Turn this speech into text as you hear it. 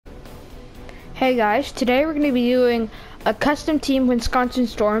Hey guys, today we're going to be doing a custom team Wisconsin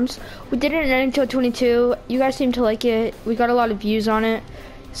Storms. We did it in NHL 22. You guys seem to like it. We got a lot of views on it.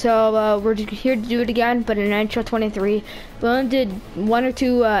 So we're here to do it again, but in NHL 23. We only did 1 or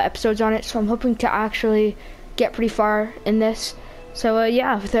 2 episodes on it, so I'm hoping to actually get pretty far in this. So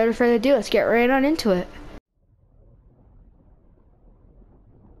yeah, without further ado, let's get right on into it.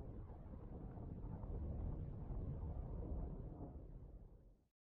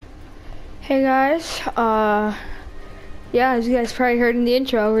 Hey guys, yeah, as you guys probably heard in the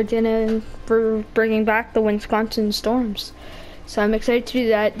intro, we're bringing back the Wisconsin Storms. So I'm excited to do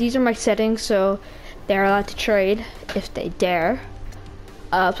that. These are my settings, so they're allowed to trade if they dare.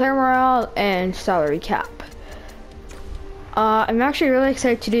 Player morale and salary cap. I'm actually really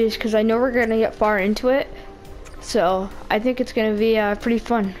excited to do this because I know we're gonna get far into it. So I think it's gonna be pretty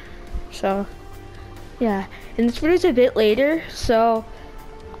fun. So yeah, and this video's a bit later, so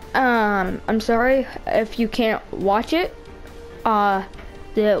I'm sorry if you can't watch it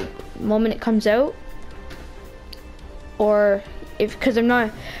the moment it comes out, or because I'm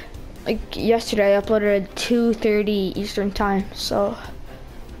not, like yesterday I uploaded at 2:30 Eastern time, so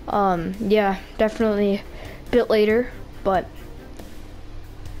yeah, definitely a bit later, but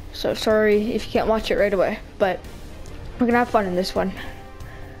so sorry if you can't watch it right away, but we're gonna have fun in this one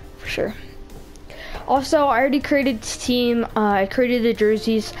for sure. Also, I already created this team. I created the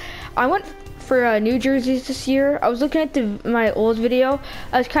jerseys. I went for new jerseys this year. I was looking at my old video.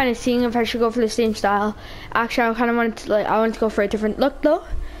 I was kind of seeing if I should go for the same style. Actually, I kind of wanted to go for a different look though.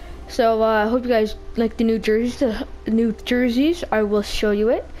 So I hope you guys like the new jerseys. I will show you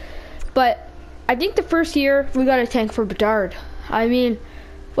it. But I think the first year we got a tank for Bedard. I mean,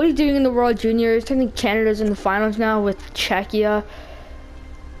 what are you doing in the World Juniors? I think Canada's in the finals now with Czechia.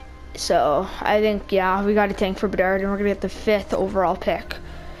 So I think, yeah, we got a tank for Bedard, and we're gonna get the 5th overall pick.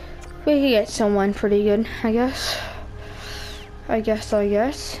 We can get someone pretty good, I guess. I guess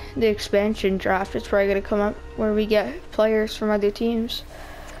the expansion draft is probably gonna come up where we get players from other teams.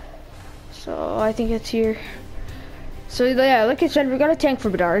 So I think it's here. So yeah, like I said, we got a tank for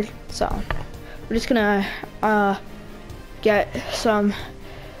Bedard. So we're just gonna get some.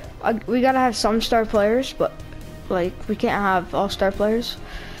 We gotta have some star players, but like we can't have all star players.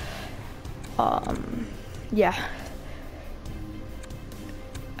 Yeah,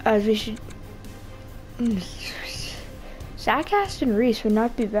 as we should. Zach Aston Reese would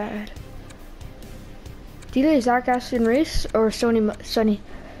not be bad. Do you like Zach Aston Reese or Sonny or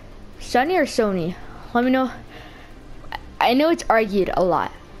Sony? Let me know. I know it's argued a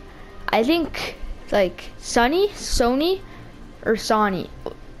lot. I think like Sony, or Sonny.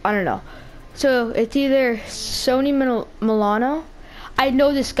 I don't know. So it's either Sony Milano. I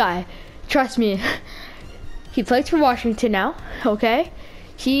know this guy. Trust me, he plays for Washington now, okay?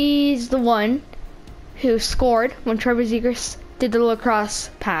 He's the one who scored when Trevor Zegras did the lacrosse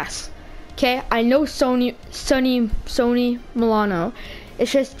pass, okay? I know Sony Milano.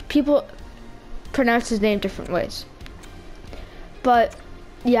 It's just people pronounce his name different ways. But,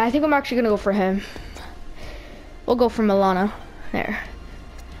 yeah, I think I'm actually gonna go for him. We'll go for Milano, there.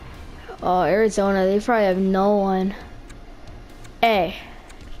 Oh, Arizona, they probably have no one. Hey.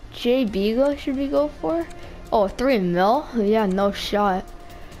 Jay Beagle should we go for? Oh, 3 mil? Yeah, no shot.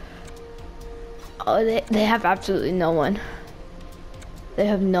 Oh, they have absolutely no one. They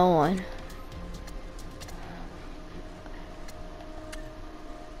have no one.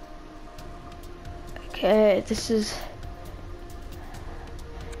 Okay, this is...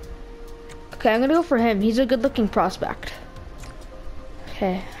 Okay, I'm gonna go for him. He's a good looking prospect.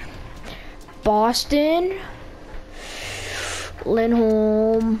 Okay. Boston.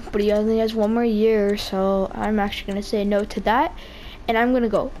 Lindholm, but he only has 1 more year, so I'm actually gonna say no to that, and I'm gonna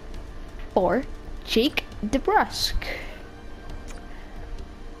go for Jake DeBrusk.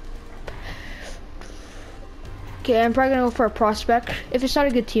 Okay, I'm probably gonna go for a prospect. If it's not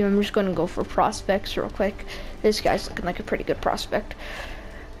a good team, I'm just gonna go for prospects real quick. This guy's looking like a pretty good prospect.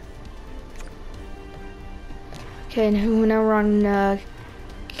 Okay, now we're on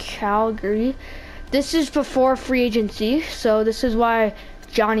Calgary. This is before free agency, so this is why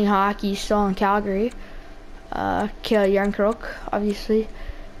Johnny Hockey's still in Calgary. Kale Yarncroke, obviously,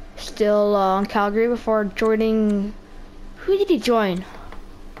 still in Calgary before joining. Who did he join?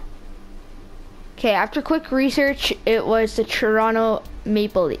 Okay, after quick research, it was the Toronto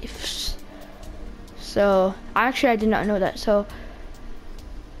Maple Leafs. So, actually, I did not know that. So,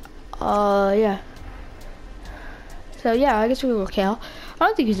 yeah. So, yeah, I guess we will Kale. I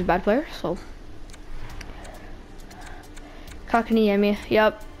don't think he's a bad player, so. Kakaniemi,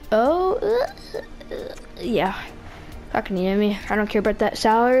 yep. Oh, yeah. Kakaniemi. I don't care about that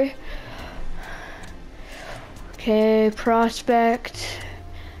salary. Okay, prospect.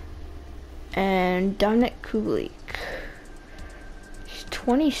 And Dominic Kubalik. He's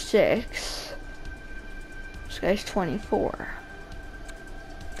 26. This guy's 24.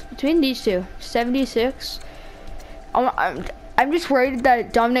 Between these two, 76. I'm just worried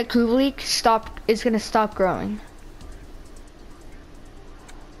that Dominic Kubalik is gonna stop growing.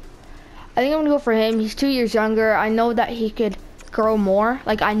 I think I'm gonna go for him. He's 2 years younger. I know that he could grow more.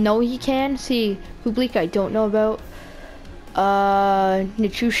 Like, I know he can. See, Kubalik I don't know about.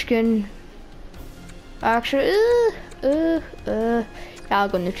 Nichushkin. Actually, yeah, I'll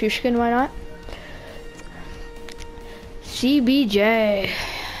go Nichushkin, why not? CBJ.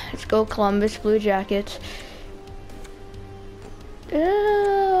 Let's go Columbus Blue Jackets.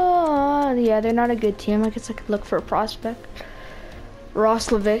 Yeah, they're not a good team. I guess I could look for a prospect.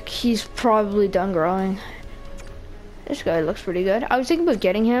 Roslovic, he's probably done growing. This guy looks pretty good. I was thinking about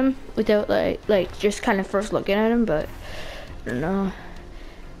getting him without like just kind of first looking at him, but I don't know.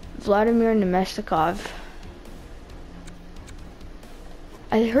 Vladimir Nemestikov.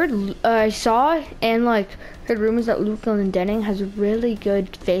 I saw and like heard rumors that Luke Glendening has really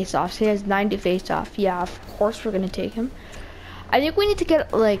good face-offs. He has 90 face-off. Yeah, of course we're gonna take him. I think we need to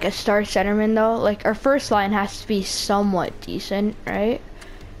get like a star centerman though. Like our first line has to be somewhat decent, right?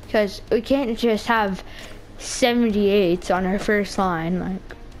 Because we can't just have 78s on our first line. Like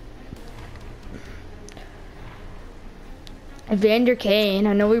Vander Kane,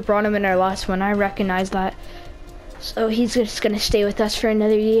 I know we brought him in our last one. I recognize that. So he's just gonna stay with us for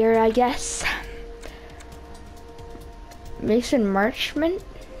another year, I guess. Mason Marchment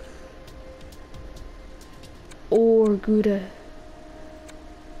or Gouda.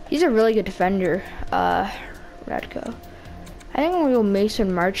 He's a really good defender, Radko. I think I'm gonna go Mason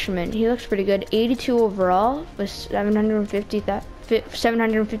Marchment. He looks pretty good. 82 overall with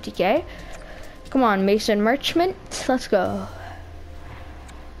 750K. Come on, Mason Marchment. Let's go.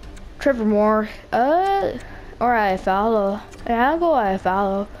 Trevor Moore, or Iafallo. Yeah, I'll go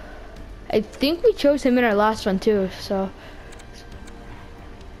Iafallo. I think we chose him in our last one too, so.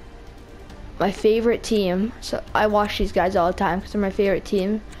 My favorite team, so I watch these guys all the time because they're my favorite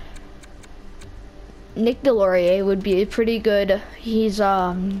team. Nick Delorier would be pretty good. He's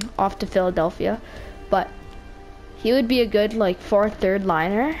off to Philadelphia, but he would be a good like fourth, third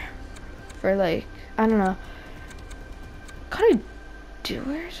liner for like, I don't know, kind of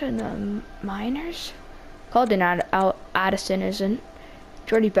doers in the minors. Colton Addison isn't.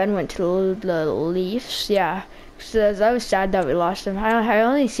 Jordy Ben went to the Leafs, yeah. Cause I was sad that we lost him. I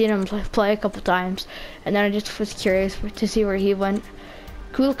only seen him play a couple times, and then I just was curious to see where he went.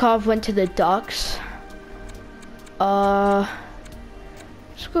 Kulikov went to the Ducks. Let's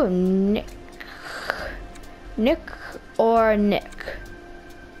go Nick. Nick or Nick.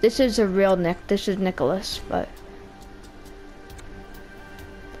 This is a real Nick. This is Nicholas, but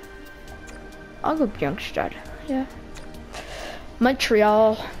I'll go Bjorkstad. Yeah.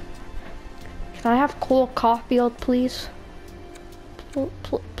 Montreal. Can I have Cole Caulfield, please?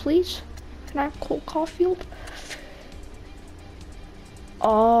 Please? Can I have Cole Caulfield?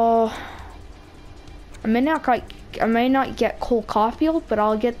 Oh, I may not get Cole Caulfield, but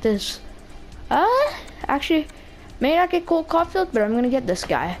I'll get this. Actually, may not get Cole Caulfield, but I'm gonna get this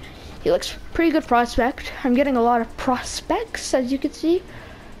guy. He looks pretty good prospect. I'm getting a lot of prospects, as you can see.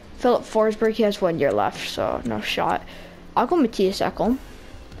 Philip Forsberg, he has 1 year left, so no shot. I'll go Matthias Ekholm.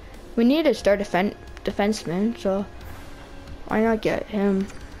 We need a star defenseman, so why not get him?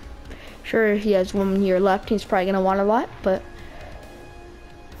 Sure, he has 1 year left. He's probably gonna want a lot, but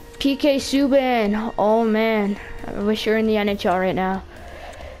PK Subban. Oh man, I wish you're in the NHL right now.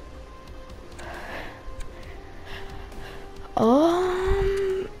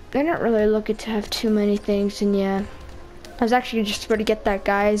 They're not really looking to have too many things, and yeah, I was actually just about to get that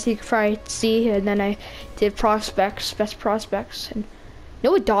guy, as you can probably see, and then I did prospects, best prospects, and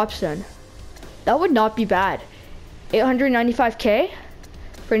Noah Dobson. That would not be bad. 895K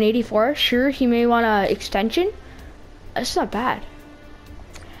for an 84. Sure, he may want an extension. That's not bad.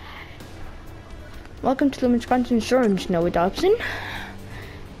 Welcome to the Wisconsin Storms, Noah Dobson.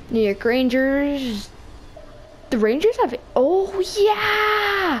 New York Rangers. The Rangers have. Oh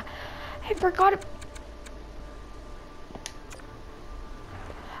yeah, I forgot.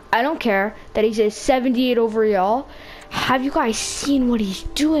 I don't care that he's a 78 overall. Have you guys seen what he's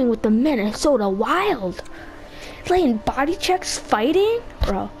doing with the Minnesota Wild? Laying body checks, fighting,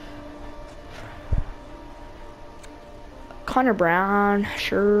 bro. Connor Brown,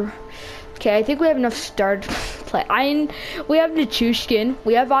 sure. Okay, I think we have enough start play. We have Nichushkin,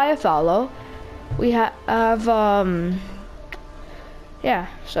 we have Iafallo, we have yeah.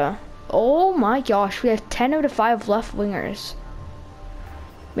 So Oh my gosh, we have 10 out of 5 left wingers.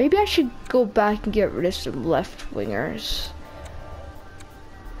 Maybe I should go back and get rid of some left wingers.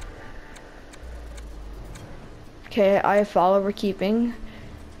 Okay, I follow, we're keeping.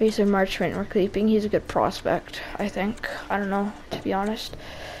 Mason Marchment, we're keeping. He's a good prospect, I think. I don't know, to be honest.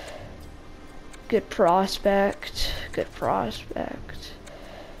 Good prospect. Good prospect.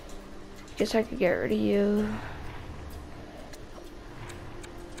 Guess I could get rid of you.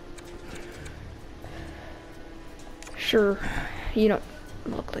 Sure, you don't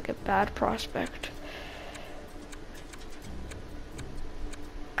look like a bad prospect.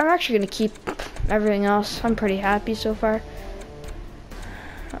 I'm actually gonna keep everything else. I'm pretty happy so far.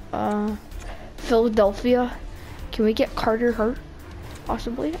 Philadelphia. Can we get Carter Hart?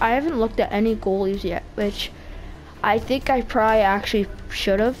 Possibly. I haven't looked at any goalies yet, which I think I probably actually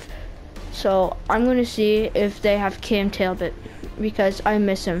should have. So I'm gonna see if they have Cam Talbot because I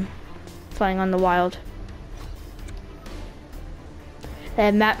miss him playing on the Wild. They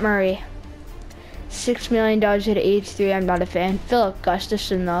have Matt Murray. $6 million at age 3. I'm not a fan. Philip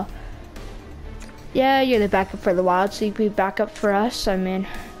Gustafson though. Yeah, you're the backup for the Wild, so you can be backup for us. I mean,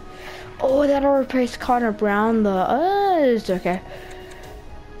 oh, that'll replace Connor Brown though. It's okay.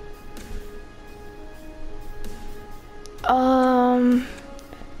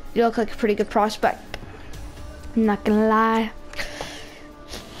 You look like a pretty good prospect. I'm not gonna lie.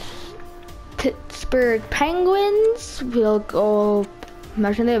 Pittsburgh Penguins. We'll go.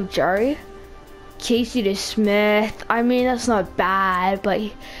 Imagine they have Jari. Casey DeSmith. I mean, that's not bad, but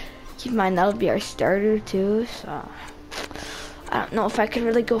keep in mind that'll be our starter too. So I don't know if I could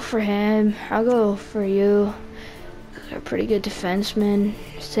really go for him. I'll go for you. They're a pretty good defenseman.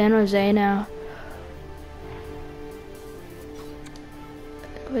 San Jose now.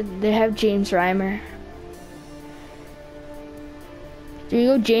 They have James Reimer. Do we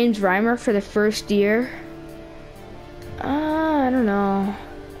go James Reimer for the first year? I don't know.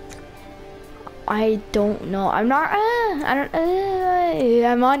 I don't know. I'm not. I'm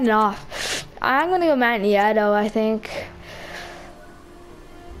on and off. I'm gonna go Matt Nieto, I think.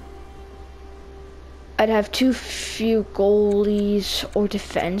 I'd have too few goalies or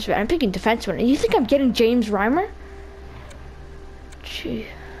defensemen. I'm picking defensemen. You think I'm getting James Reimer? Gee.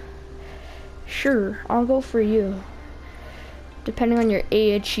 Sure, I'll go for you. Depending on your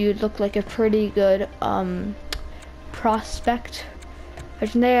age, you'd look like a pretty good prospect. I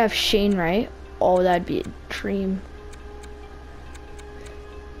think they have Shane Wright. Oh, that'd be a dream.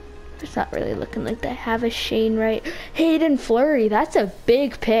 It's not really looking like they have a Shane Wright. Hayden Fleury, that's a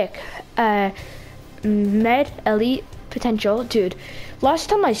big pick. Med elite potential, dude. Last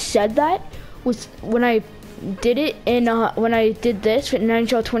time I said that was when I did it in when I did this in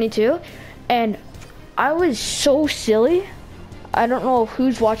NHL 22, and I was so silly. I don't know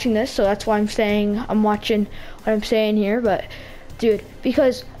who's watching this, so that's why I'm watching what I'm saying here, but dude,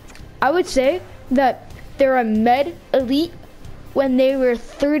 because I would say that they're a med elite when they were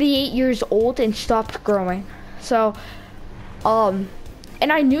 38 years old and stopped growing. So, and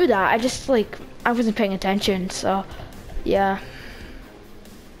I knew that. I just I wasn't paying attention. So, yeah.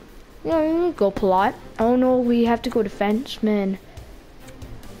 Yeah, go Palat. Oh no, we have to go defenseman.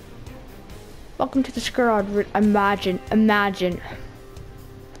 Welcome to the squad. Imagine.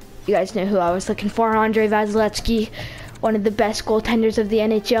 You guys know who I was looking for. Andre Vasilevsky, one of the best goaltenders of the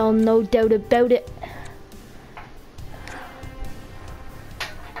NHL, no doubt about it.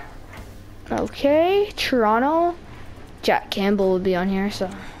 Okay, Toronto. Jack Campbell will be on here, so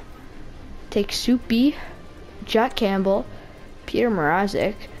take Soupy, Jack Campbell, Peter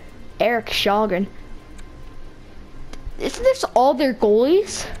Mrazek, Eric Shalgren. Isn't this all their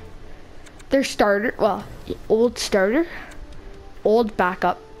goalies? Their starter, well, old starter, old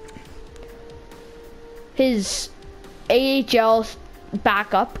backup. His AHL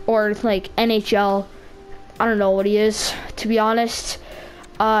backup or NHL, I don't know what he is, to be honest.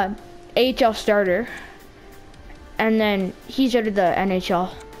 AHL starter, and then he's out of the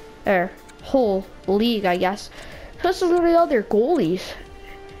NHL, or whole league, I guess. So this is literally all their goalies.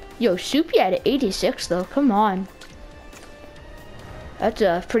 Yo, Soupy at 86 though, come on. That's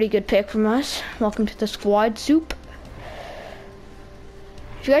a pretty good pick from us. Welcome to the squad, Soup.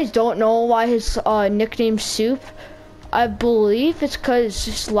 If you guys don't know why his nickname's Soup, I believe it's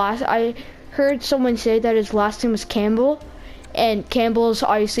because I heard someone say that his last name was Campbell, and Campbell's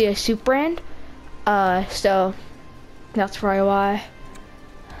obviously a soup brand. So that's probably why.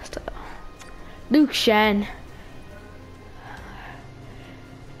 So, Luke Shen.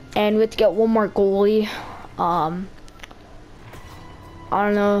 And we have to get one more goalie. I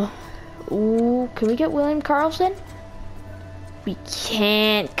don't know. Ooh, can we get William Karlsson? We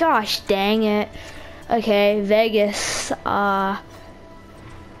can't. Gosh dang it. Okay, Vegas. Alec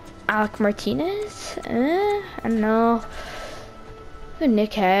Martinez? I don't know.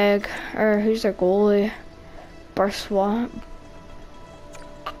 Nick Hag. Or who's their goalie? Barsois.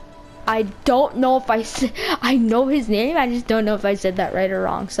 I don't know if I know his name, I just don't know if I said that right or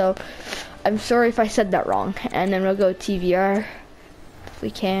wrong. So I'm sorry if I said that wrong. And then we'll go TVR if we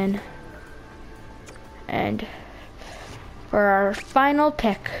can. And for our final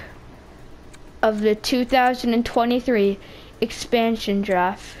pick of the 2023 expansion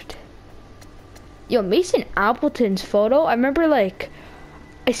draft. Yo, Mason Appleton's photo, I remember like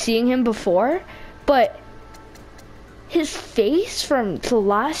seeing him before, but his face from the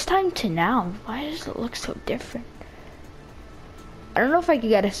last time to now, why does it look so different? I don't know if I could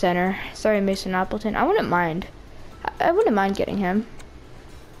get a center. Sorry, Mason Appleton. I wouldn't mind. I wouldn't mind getting him.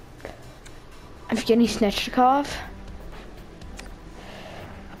 Evgeny Snechnikov.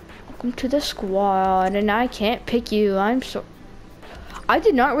 Welcome to the squad, and I can't pick you. I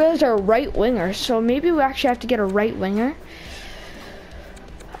did not realize our right winger, so maybe we actually have to get a right winger.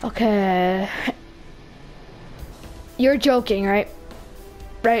 Okay. You're joking, right?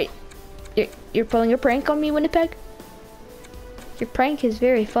 Right? You're pulling a prank on me, Winnipeg? Your prank is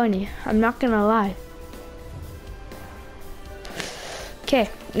very funny. I'm not gonna lie. Okay,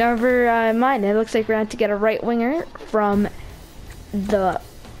 never mind. It looks like we're going to get a right winger from the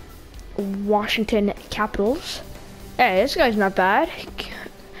Washington Capitals. Hey, this guy's not bad.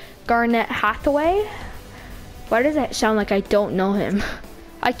 Garnett Hathaway. Why does that sound like I don't know him?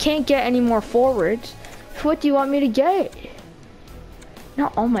 I can't get any more forwards. What do you want me to get?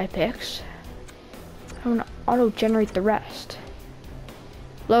 Not all my picks. I want to auto-generate the rest.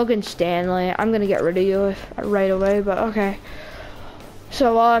 Logan Stanley. I'm gonna get rid of you right away, but okay.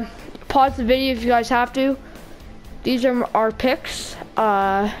 So pause the video if you guys have to. These are our picks.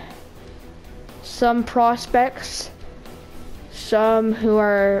 Some prospects, some who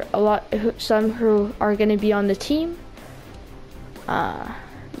are some who are gonna be on the team.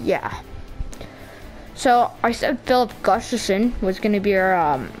 Yeah. So I said Philip Gustafson was gonna be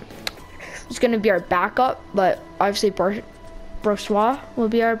our backup, but obviously Brossois will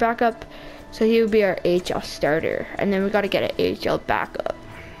be our backup, so he will be our AHL starter, and then we got to get an AHL backup.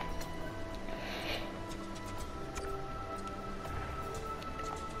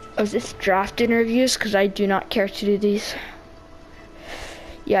 Oh, is this draft interviews? Because I do not care to do these.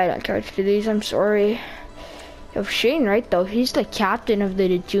 Yeah, I don't care to do these. I'm sorry. Yo, Shane Wright though, he's the captain of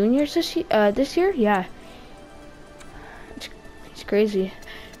the juniors this year. Yeah, it's crazy.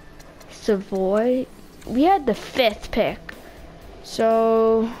 Savoy, we had the 5th pick.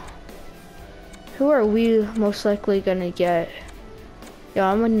 So who are we most likely gonna get?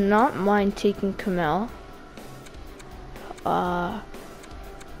 Yeah, I would not mind taking Kamel.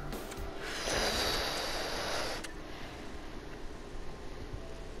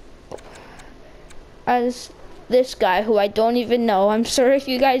 As this guy who I don't even know. I'm sorry if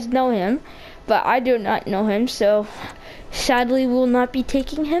you guys know him, but I do not know him, so sadly will not be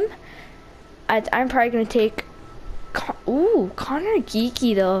taking him. I'm probably gonna take Connor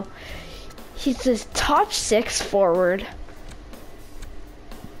Geeky though. He's the top 6 forward.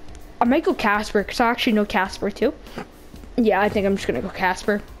 I might go Casper because I actually know Casper too. Yeah, I think I'm just gonna go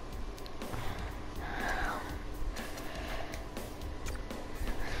Casper.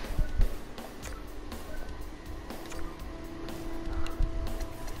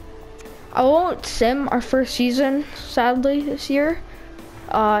 I won't sim our first season, sadly, this year.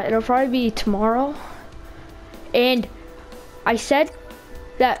 It'll probably be tomorrow. And I said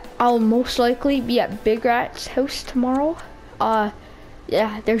that I'll most likely be at Big Rat's house tomorrow.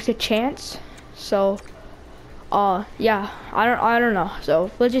 Yeah, there's a chance. So, yeah, I don't know. So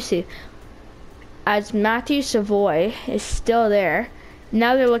we'll just see. As Matthew Savoy is still there,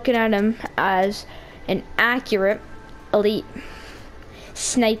 now they're looking at him as an accurate elite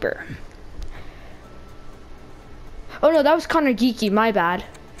sniper. Oh no, that was Connor Geeky, my bad.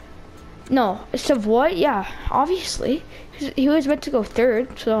 No, Savoy, yeah, obviously. He was meant to go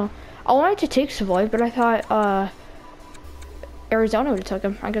 3rd, so I wanted to take Savoy, but I thought Arizona would have took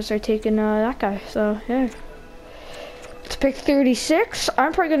him. I guess they're taking that guy, so yeah. Let's pick 36.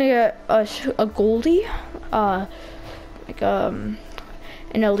 I'm probably gonna get a goalie, like an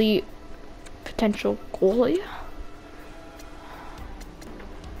elite potential goalie.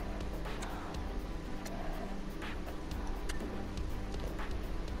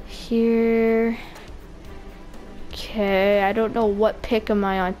 Here. Okay, I don't know what pick am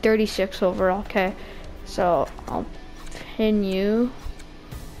I on. 36 overall. Okay, so I'll pin you.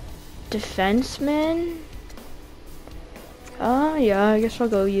 Defenseman. Yeah, I guess I'll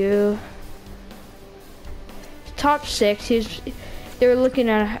go you. Top 6, they're looking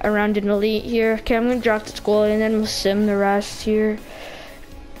at around an elite here. Okay, I'm gonna drop the school and then we'll sim the rest here.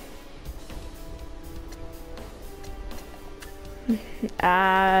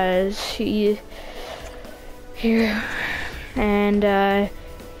 As he here, and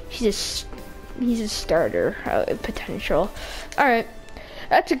he's a starter potential. All right,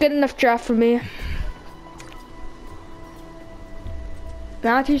 that's a good enough draft for me.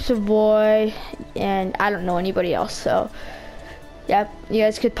 Matthew Savoy, and I don't know anybody else, so yep, you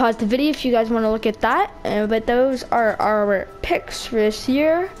guys could pause the video if you guys want to look at that. But those are our picks for this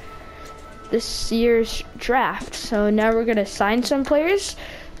year's draft. So now we're gonna sign some players,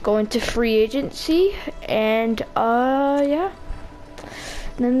 go into free agency, and yeah,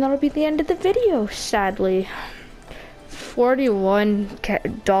 and then that'll be the end of the video, sadly.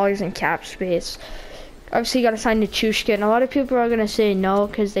 $41 in cap space. Obviously, you gotta sign Nichushkin. A lot of people are gonna say no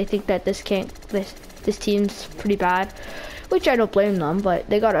because they think that this team's pretty bad, which I don't blame them. But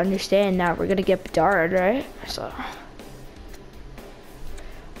they gotta understand that we're gonna get Bedard, right? So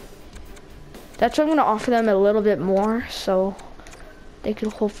that's why I'm gonna offer them a little bit more, so they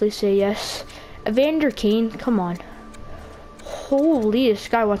could hopefully say yes. Evander Kane, come on! Holy, this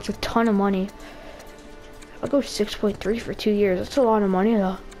guy wants a ton of money. I'll go 6.3 for 2 years. That's a lot of money,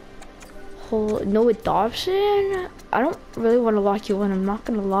 though. Noah Dobson? I don't really want to lock you in, I'm not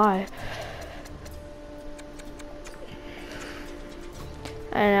gonna lie.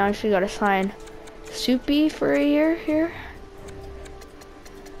 And I actually gotta sign Soupy for a year here.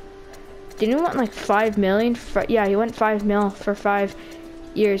 Didn't he want like 5 million? Yeah, he went 5 mil for 5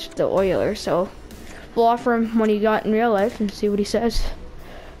 years with the Oilers, so we'll offer him what he got in real life and see what he says.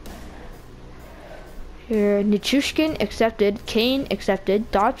 Here, Nichushkin accepted, Kane accepted,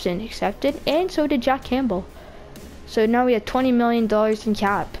 Dobson accepted, and so did Jack Campbell. So now we have $20 million in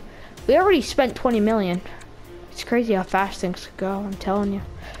cap. We already spent 20 million. It's crazy how fast things go, I'm telling you.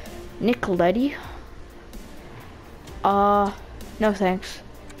 Nick Leddy. No thanks.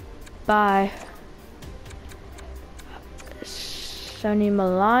 Bye. Sonny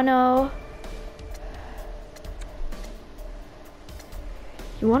Milano.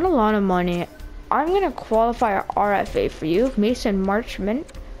 You want a lot of money. I'm gonna qualify a RFA for you, Mason Marchment.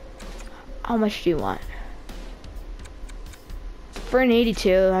 How much do you want? For an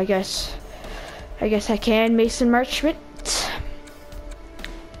 82, I guess I can. Mason Marchment.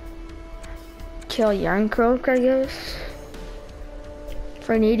 Kill Yarncroak, I guess.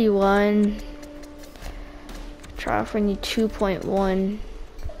 For an 81. Try offering you 2.1.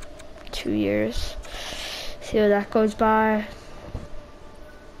 2 years. See how that goes by.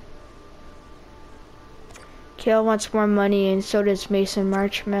 Kale wants more money, and so does Mason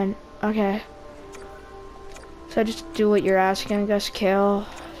Marchment. Okay. So just do what you're asking, I guess, Kale.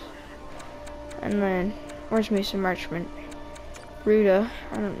 And then, where's Mason Marchment? Ruda,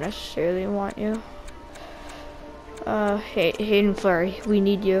 I don't necessarily want you. Hayden Fleury, we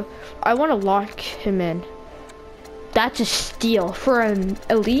need you. I want to lock him in. That's a steal for an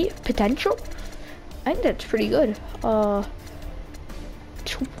elite potential. I think that's pretty good.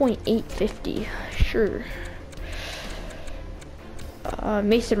 2.850, sure.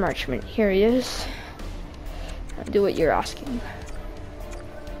 Mason Marchment, here he is. Do what you're asking.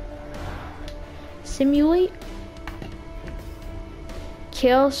 Simulate.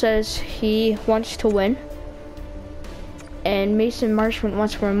 Kale says he wants to win, and Mason Marchment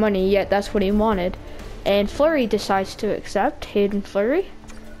wants more money, yet that's what he wanted. And Fleury decides to accept, Hayden Fleury.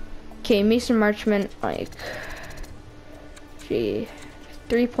 Okay, Mason Marchment, like, gee,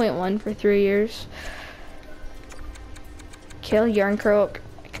 3.1 for 3 years. Kale Yarncroak,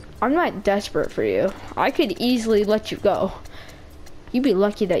 I'm not desperate for you. I could easily let you go. You'd be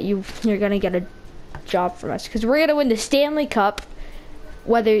lucky that you're gonna get a job from us, because we're gonna win the Stanley Cup,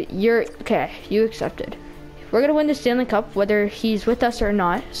 whether you're, okay, you accepted. We're gonna win the Stanley Cup, whether he's with us or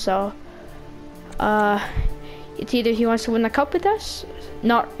not, so, it's either he wants to win the cup with us,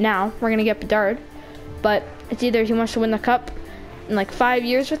 not now, we're gonna get Bedard, but it's either he wants to win the cup in like 5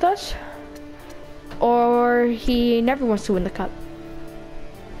 years with us, or he never wants to win the cup.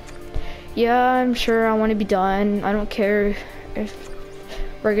 Yeah, I'm sure I want to be done. I don't care if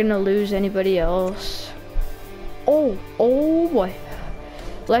we're gonna lose anybody else. Oh boy.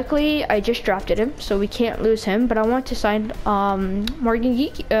 Luckily, I just drafted him, so we can't lose him, but I want to sign Morgan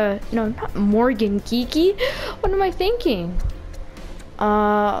Geeky. No, not Morgan Geeky. What am I thinking?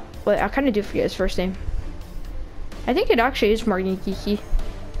 Well, I kind of do forget his first name. I think it actually is Morgan Geeky.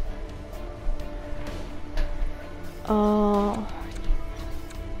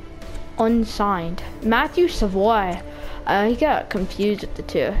 Unsigned. Matthew Savoy. I got confused with the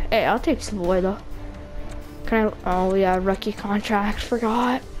two. Hey, I'll take Savoy though. Can I? Oh yeah, rookie contract.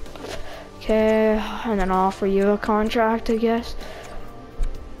 Forgot. Okay, and then I'll offer you a contract, I guess.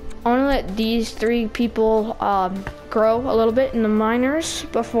 I want to let these three people grow a little bit in the minors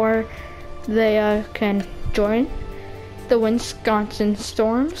before they can join the Wisconsin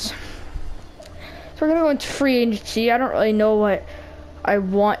Storms. So we're gonna go into free agency. I don't really know what I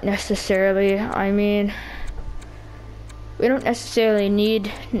want necessarily. I mean, we don't necessarily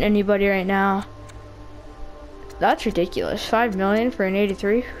need anybody right now. That's ridiculous. 5 million for an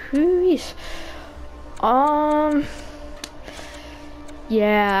 83. Jeez.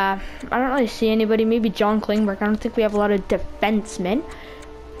 Yeah, I don't really see anybody. Maybe John Klingberg. I don't think we have a lot of defensemen.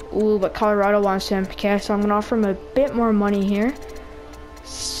 Ooh, but Colorado wants him. Okay, so I'm gonna offer him a bit more money here.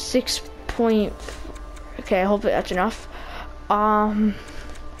 6 point. Okay, hopefully that's enough.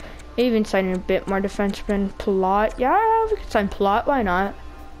 Even signing a bit more defenseman. Plot. Yeah, we could sign Plot. Why not?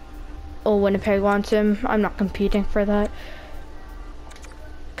 Oh, Winnipeg wants him. I'm not competing for that.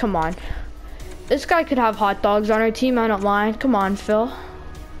 Come on. This guy could have hot dogs on our team. I don't mind. Come on, Phil.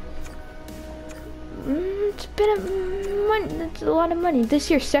 It's a bit of money. That's a lot of money. This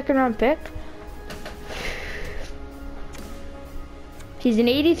year's second round pick. He's an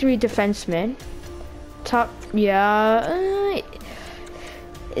 83 defenseman. Top, yeah.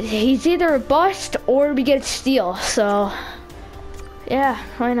 He's either a bust or we get a steal. So, yeah,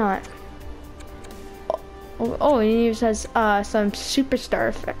 why not? Oh, he even has some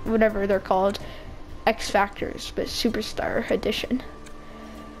superstar, whatever they're called, X Factors, but superstar edition.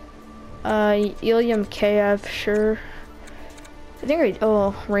 Ilya Mikheyev, sure. I think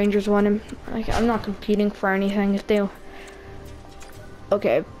Rangers want him. Like, I'm not competing for anything if they.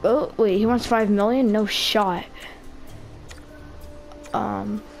 Okay. Oh wait, he wants 5 million. No shot.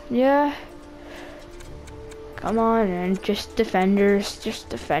 Yeah. Come on, and just defenders, just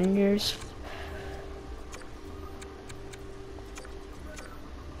defenders.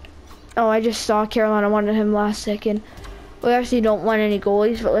 Oh, I just saw Carolina wanted him last second. We actually don't want any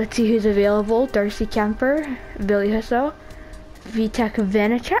goalies, but let's see who's available. Darcy Kemper, Billy Husso, Vitek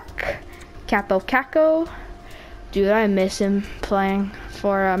Vanacek, Capo Caco. Dude, I miss him playing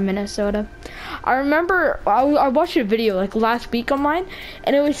for Minnesota. I remember I watched a video like last week on mine,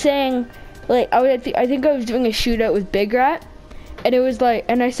 and it was saying like I think I was doing a shootout with Big Rat, and it was like,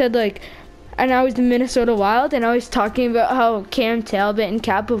 and I said like, and I was the Minnesota Wild, and I was talking about how Cam Talbot and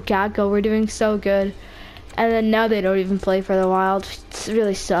Capo Caco were doing so good, and then now they don't even play for the Wild. It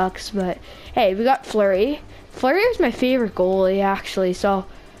really sucks, but hey, we got Fleury. Fleury is my favorite goalie actually, so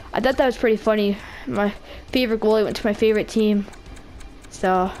I thought that was pretty funny. My favorite goalie went to my favorite team,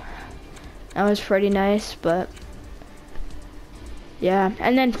 so that was pretty nice. But yeah,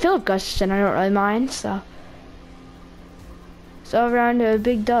 and then Philip Gustafson, I don't really mind. So around a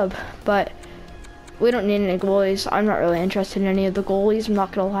big dub, but we don't need any goalies. I'm not really interested in any of the goalies. I'm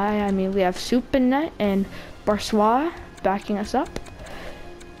not gonna lie. I mean, we have Soup in net and Barsois backing us up.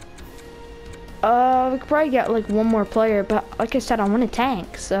 We could probably get like one more player, but like I said, I want a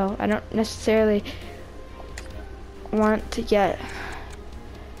tank, so I don't necessarily want to get.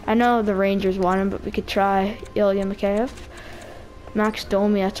 I know the Rangers want him, but we could try Ilya Mikheyev. Max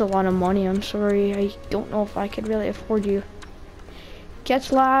Domi, that's a lot of money. I'm sorry, I don't know if I could really afford you.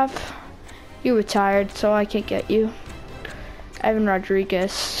 Getzlav, you retired, so I can't get you. Evan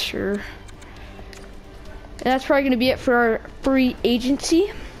Rodriguez, sure. And that's probably gonna be it for our free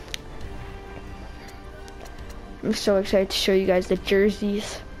agency. I'm so excited to show you guys the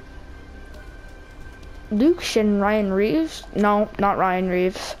jerseys. Luke Shin, Ryan Reeves? No, not Ryan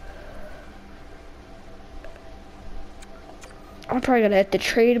Reeves. I'm probably gonna hit the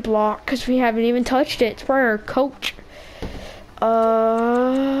trade block because we haven't even touched it. It's probably our coach.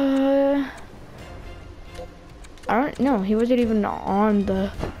 I don't know. He wasn't even on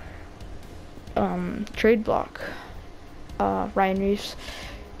the trade block. Ryan Reeves.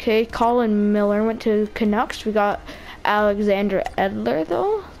 Okay, Colin Miller went to Canucks. We got Alexander Edler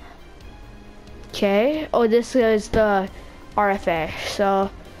though. Okay. Oh, this is the RFA. So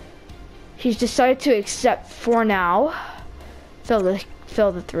he's decided to accept for now. Fill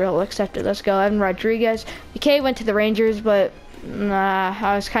the thrill. Accept it. Let's go. Evan Rodriguez. Okay, went to the Rangers, but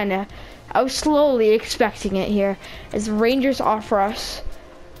I was slowly expecting it here as the Rangers offer us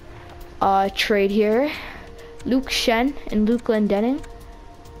a trade here. Luke Shen and Luke Glendening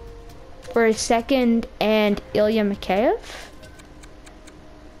for a second and Ilya Mikheyev.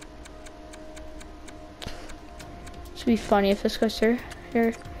 This would be funny if this goes through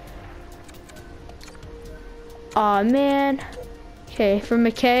here. Aw, man. Okay, for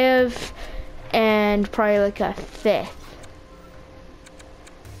Mikheyev and probably like a fifth.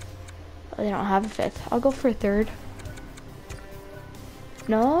 Oh, they don't have a fifth. I'll go for a third.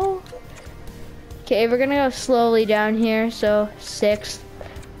 No? Okay, we're gonna go slowly down here, so sixth.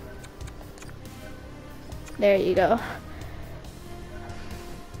 There you go.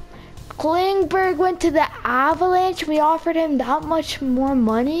 Klingberg went to the Avalanche. We offered him that much more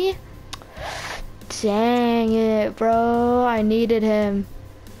money. Dang it, bro. I needed him.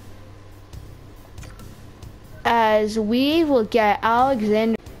 As we will get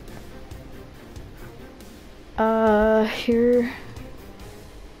Alexander. Here.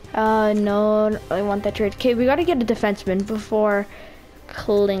 No, I want that trade. Okay, we gotta get a defenseman before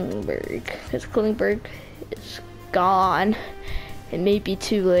Klingberg, because Klingberg is gone. It may be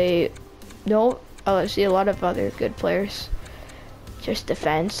too late. Nope. Oh, I see a lot of other good players. Just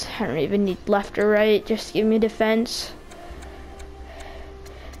defense. I don't even need left or right. Just give me defense.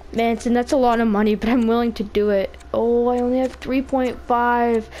 Manson, that's a lot of money, but I'm willing to do it. Oh, I only have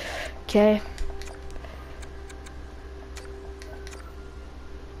 3.5. Okay.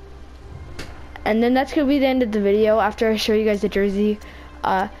 And then that's gonna be the end of the video after I show you guys the jersey.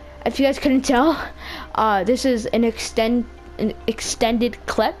 If you guys couldn't tell, this is an extended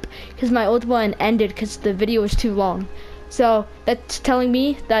clip because my old one ended because the video was too long. So that's telling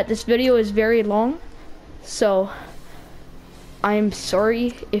me that this video is very long. So I'm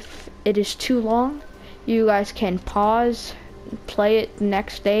sorry if it is too long. You guys can pause, play it the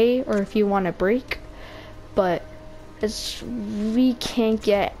next day, or if you want a break. But we can't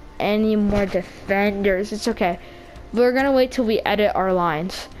get any more defenders. It's okay. We're gonna wait till we edit our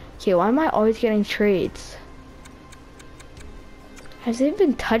lines. Okay, why am I always getting trades? Has they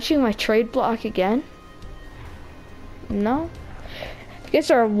been touching my trade block again? No? I guess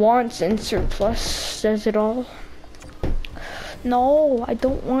our wants and surplus says it all. No, I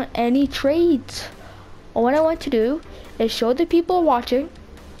don't want any trades. What I want to do is show the people watching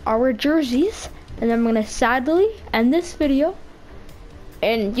our jerseys, and then I'm gonna sadly end this video.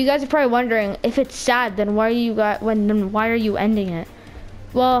 And you guys are probably wondering, if it's sad, then why are you ending it?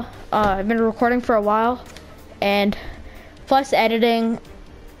 Well, I've been recording for a while, and plus editing,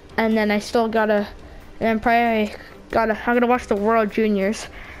 and then I still gotta, and I'm gonna watch the World Juniors.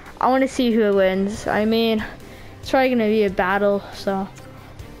 I want to see who wins. I mean, it's probably gonna be a battle, so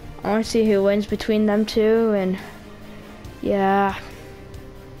I want to see who wins between them two, and yeah.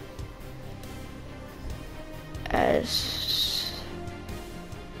 As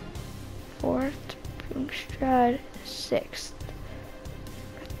fourth, Strad, sixth,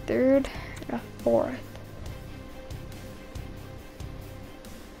 a third, and a fourth.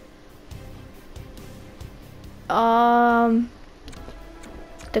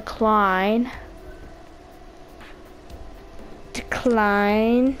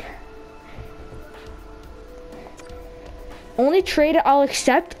 Decline. Only trade I'll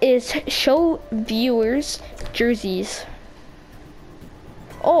accept is show viewers jerseys.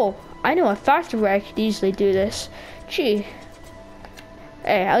 Oh, I know a faster way I could easily do this. Gee.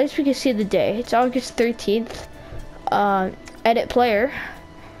 Hey, at least we can see the day. It's August 13th. Edit player.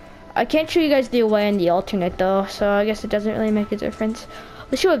 I can't show you guys the away and the alternate though, so I guess it doesn't really make a difference.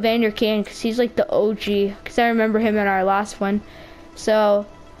 Let's show Evander Kane because he's like the OG, because I remember him in our last one. So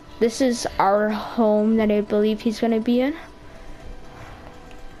this is our home that I believe he's gonna be in.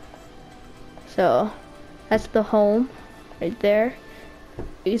 So that's the home right there.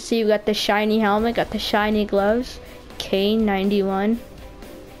 You can see we got the shiny helmet, got the shiny gloves. Kane 91.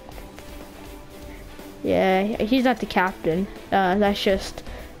 Yeah, he's not the captain. That's just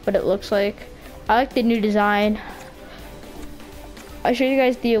what it looks like. I like the new design. I'll show you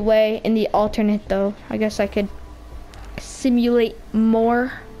guys the away and the alternate though. I guess I could simulate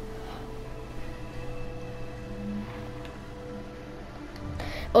more.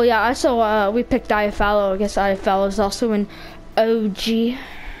 Oh yeah, also we picked Iafallo. I guess Iafallo is also an OG.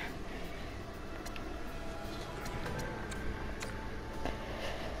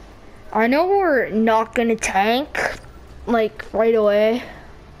 I know we're not gonna tank like right away.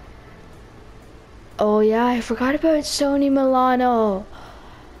 Oh yeah, I forgot about Sony Milano.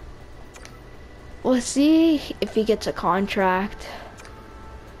 We'll see if he gets a contract.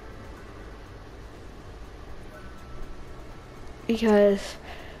 Because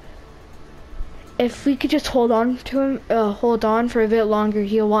if we could just hold on to him, hold on for a bit longer,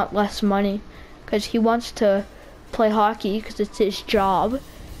 he'll want less money. Because he wants to play hockey because it's his job.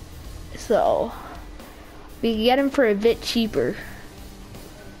 So we can get him for a bit cheaper.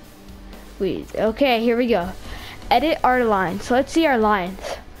 Okay, here we go. Edit our lines. So let's see our lines.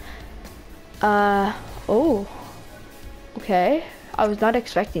 Oh. Okay. I was not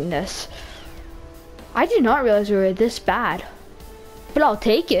expecting this. I did not realize we were this bad. But I'll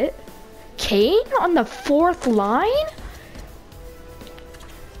take it. Kane on the 4th line?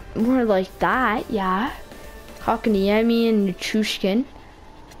 More like that, yeah. Hakaniemi and Chushkin.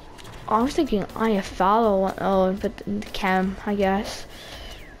 I was thinking Iafallo. Oh, but the Cam, I guess.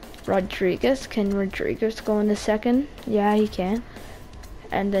 Rodriguez. Can Rodriguez go in the 2nd? Yeah, he can.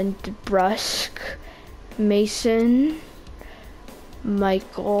 And then DeBrusque, Mason,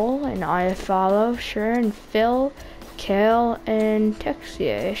 Michael, and Iafallo, sure, and Phil, Kale, and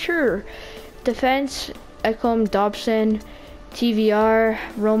Texier, sure. Defense, Ekholm, Dobson, TVR,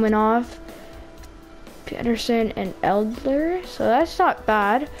 Romanov, Pedersen, and Eldler, so that's not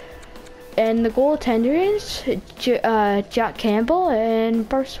bad. And the goaltenders, Jack Campbell and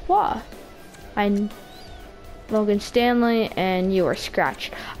Barsois, and Logan Stanley, and you are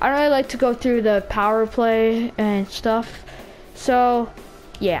scratched. I don't really like to go through the power play and stuff, so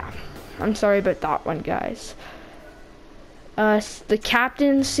yeah, I'm sorry about that one, guys. The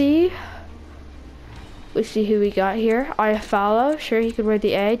captaincy, we see who we got here. Iafallo, sure, he could wear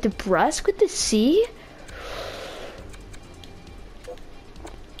the A. DeBrusque with the C.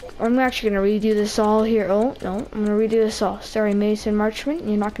 I'm actually gonna redo this all here. Oh no, I'm gonna redo this all. Sorry, Mason Marchment,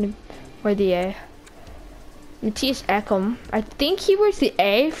 you're not gonna wear the A. Matthias Ekholm, I think he wears the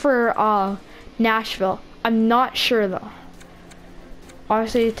A for Nashville. I'm not sure though.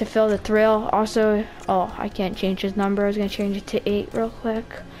 Obviously to fill the thrill. Also, oh, I can't change his number. I was gonna change it to 8 real quick.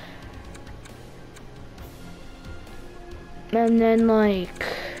 And then like,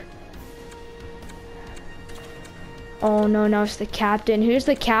 oh no, now it's the captain. Who's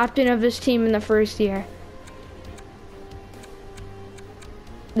the captain of this team in the 1st year?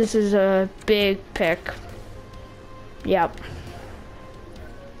 This is a big pick. Yep.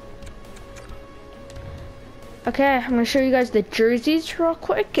 Okay, I'm gonna show you guys the jerseys real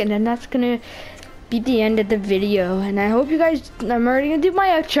quick, and then that's gonna be the end of the video. And I hope you guys, I'm already gonna do my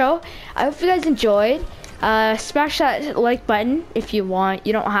outro. I hope you guys enjoyed. Smash that like button if you want,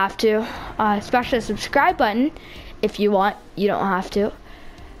 you don't have to. Smash that subscribe button if you want, you don't have to.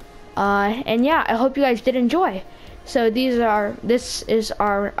 And yeah, I hope you guys did enjoy. So this is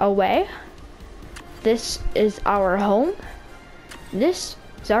our away. This is our home. This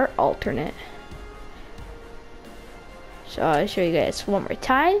is our alternate. So I'll show you guys one more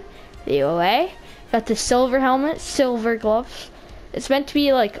time. The away. Got the silver helmet, silver gloves. It's meant to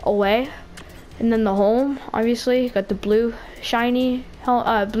be like away. And then the home, obviously, got the blue shiny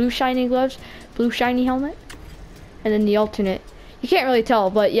gloves, blue shiny helmet. And then the alternate. You can't really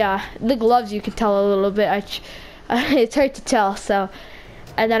tell, but yeah, the gloves you can tell a little bit. It's hard to tell, so.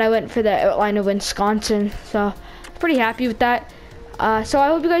 And then I went for the outline of Wisconsin, so pretty happy with that. So I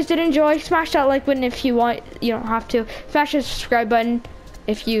hope you guys did enjoy. Smash that like button if you want, you don't have to. Smash the subscribe button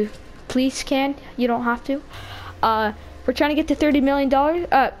if you please can, you don't have to. We're trying to get to $30 million.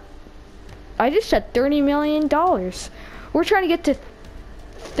 I just said $30 million. We're trying to get to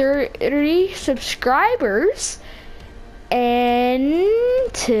 30 subscribers until,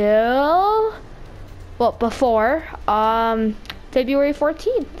 well, before February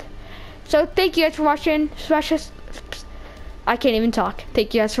 14th. So thank you guys for watching. I can't even talk.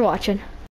 Thank you guys for watching.